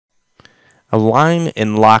Align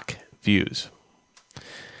and lock views.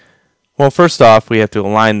 Well, first off, we have to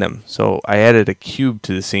align them. So I added a cube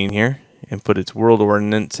to the scene here and put its world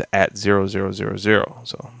ordinance at 0, 0, 0, 0.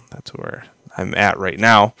 So that's where I'm at right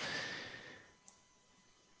now.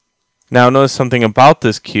 Now notice something about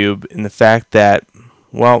this cube in the fact that,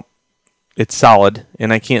 well, it's solid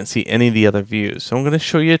and I can't see any of the other views. So I'm going to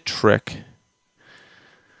show you a trick.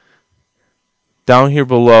 Down here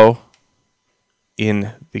below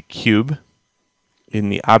in the cube, in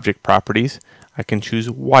the object properties, I can choose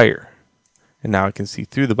wire. And now I can see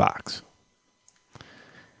through the box.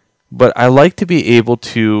 But I like to be able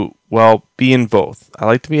to, well, be in both. I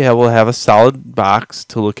like to be able to have a solid box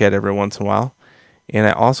to look at every once in a while. And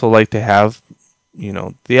I also like to have,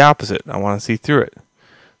 the opposite. I want to see through it.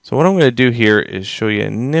 So what I'm going to do here is show you a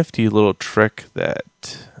nifty little trick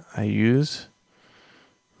that I use.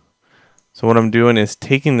 So what I'm doing is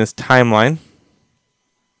taking this timeline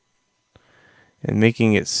and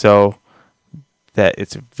making it so that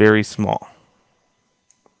it's very small.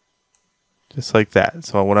 Just like that.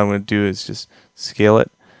 So what I'm going to do is just scale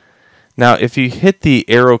it. Now if you hit the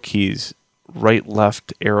arrow keys, right,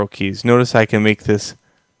 left arrow keys, notice I can make this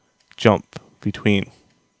jump between.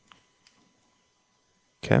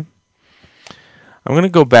 Okay. I'm going to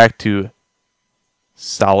go back to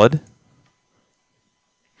solid.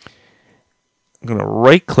 I'm going to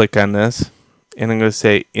right click on this and I'm going to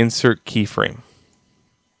say insert keyframe.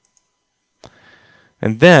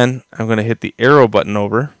 And then I'm going to hit the arrow button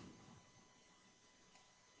over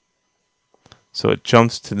so it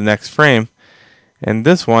jumps to the next frame. And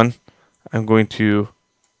this one I'm going to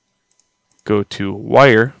go to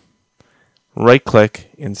wire, right click,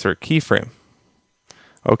 insert keyframe.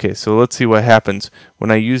 Okay, so let's see what happens when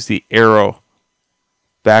I use the arrow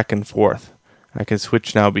back and forth. I can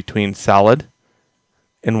switch now between solid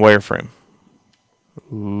and wireframe.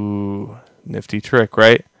 Ooh, nifty trick,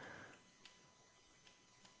 right?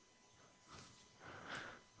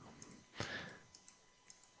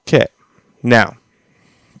 Okay, now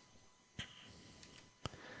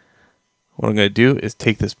what I'm going to do is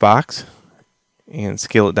take this box and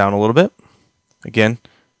scale it down a little bit. Again,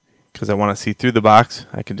 because I want to see through the box,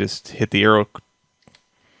 I can just hit the arrow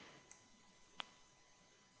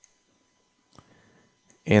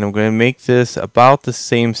and I'm going to make this about the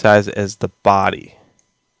same size as the body.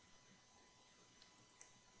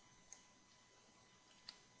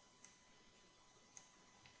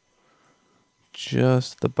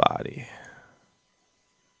 Just the body.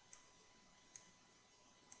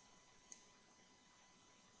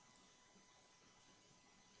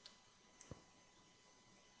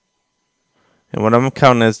 And what I'm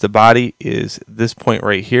counting as the body is this point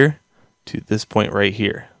right here to this point right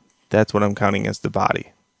here. That's what I'm counting as the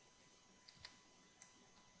body.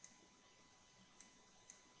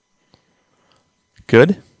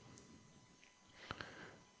 Good.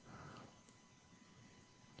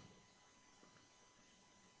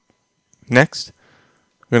 Next,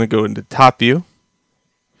 I'm going to go into top view.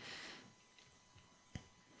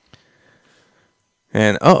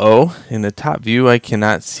 And in the top view I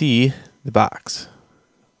cannot see the box.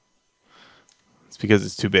 It's because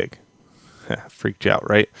it's too big. Freaked you out,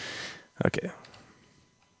 right? Okay.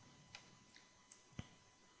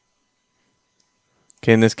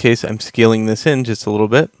 Okay, in this case I'm scaling this in just a little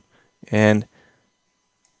bit and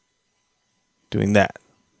doing that.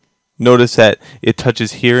 Notice that it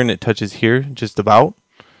touches here and it touches here just about.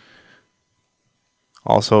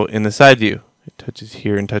 Also in the side view, it touches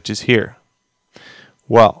here and touches here.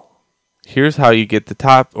 Well, here's how you get the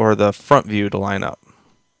top or the front view to line up.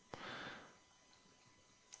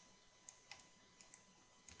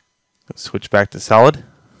 Let's switch back to solid.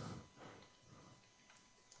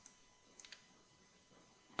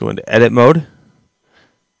 Go into edit mode.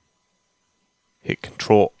 Hit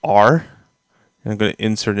Control R. And I'm going to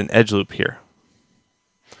insert an edge loop here.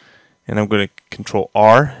 And I'm going to Control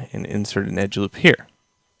R and insert an edge loop here.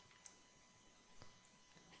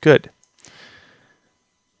 Good.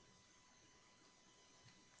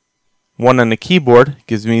 One on the keyboard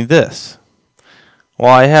gives me this.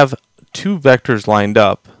 Well, I have two vectors lined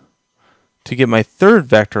up. To get my third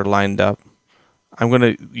vector lined up, I'm going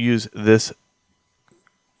to use this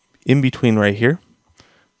in between right here.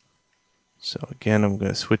 So again, I'm going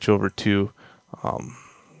to switch over to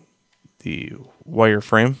the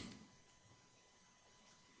wireframe.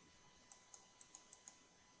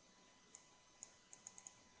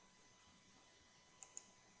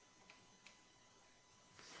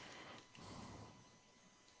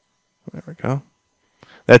 There we go.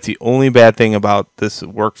 That's the only bad thing about this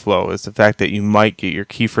workflow is the fact that you might get your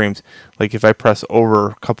keyframes. Like if I press over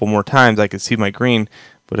a couple more times, I can see my green,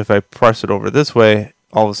 But if I press it over this way,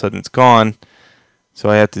 all of a sudden it's gone. So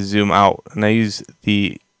I have to zoom out, and I use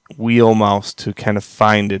the wheel mouse to kind of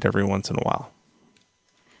find it every once in a while.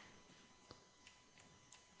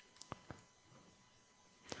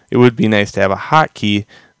 It would be nice to have a hotkey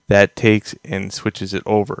that takes and switches it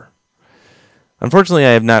over. Unfortunately,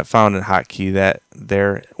 I have not found a hotkey that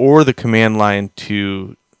there, or the command line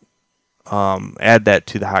to add that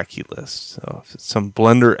to the hotkey list. So if it's some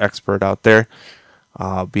Blender expert out there,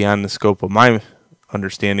 beyond the scope of my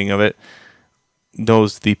understanding of it,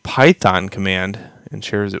 knows the Python command and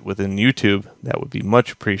shares it within YouTube, that would be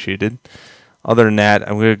much appreciated. Other than that,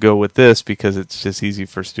 I'm going to go with this because it's just easy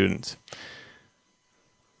for students.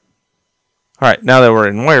 Alright, now that we're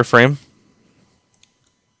in wireframe,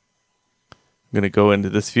 I'm going to go into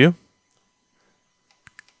this view,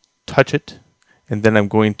 touch it, and then I'm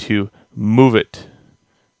going to move it.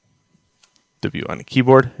 The view on the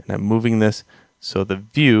keyboard, and I'm moving this so the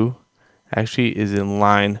view actually is in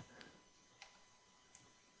line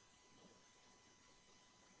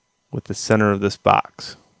with the center of this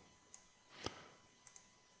box.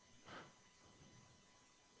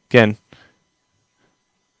 Again,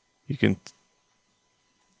 you can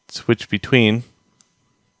switch between.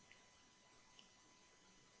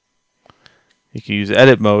 You can use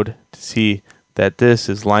edit mode to see that this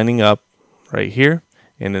is lining up right here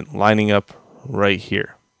and then lining up right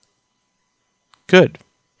here. Good.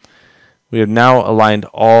 We have now aligned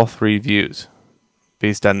all three views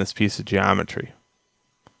based on this piece of geometry.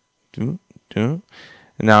 And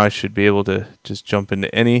now I should be able to just jump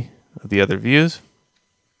into any of the other views.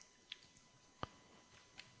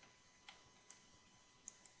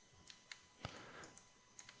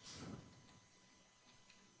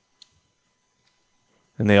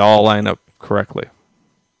 And they all line up correctly.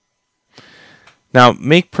 Now,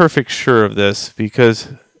 make perfect sure of this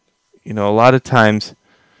because, a lot of times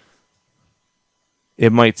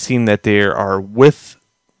it might seem that they are width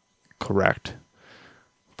correct.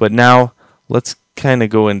 But now let's kind of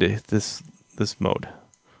go into this mode.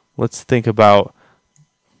 Let's think about,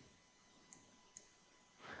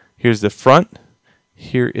 here's the front,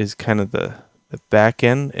 here is kind of the back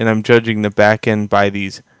end, and I'm judging the back end by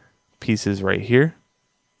these pieces right here.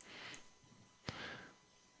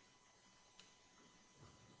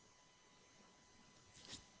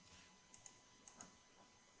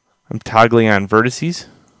 I'm toggling on vertices,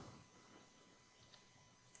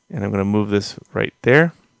 and I'm going to move this right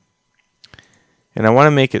there. And I want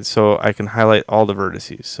to make it so I can highlight all the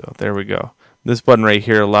vertices. So there we go. This button right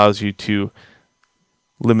here allows you to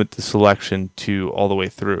limit the selection to all the way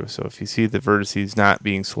through. So if you see the vertices not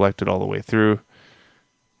being selected all the way through,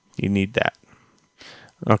 you need that.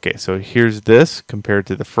 Okay, so here's this compared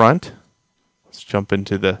to the front. Let's jump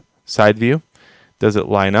into the side view. Does it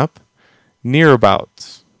line up?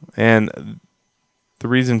 Nearabouts. And the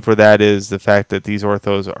reason for that is the fact that these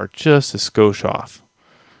orthos are just a skosh off.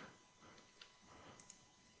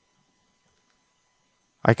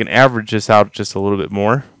 I can average this out just a little bit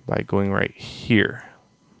more by going right here.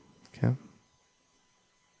 Okay.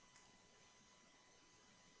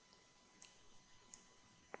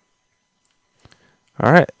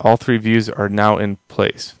 All right, all three views are now in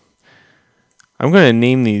place. I'm going to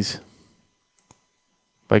name these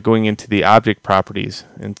by going into the object properties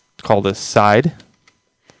and call this side,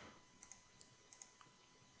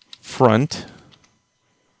 front,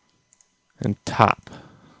 and top.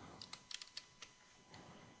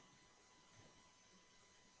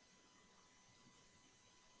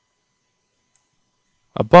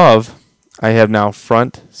 Above, I have now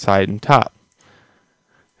front, side, and top.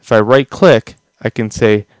 If I right click, I can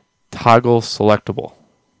say toggle selectable.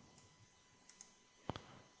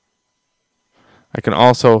 I can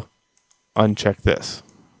also uncheck this.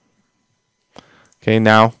 Okay,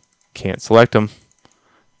 now can't select them,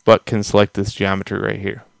 but can select this geometry right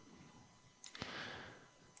here.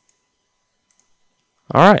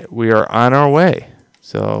 All right, we are on our way.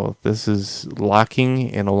 So this is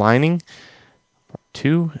locking and aligning. Part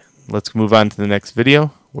 2. Let's move on to the next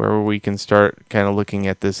video where we can start kind of looking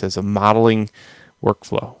at this as a modeling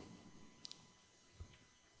workflow.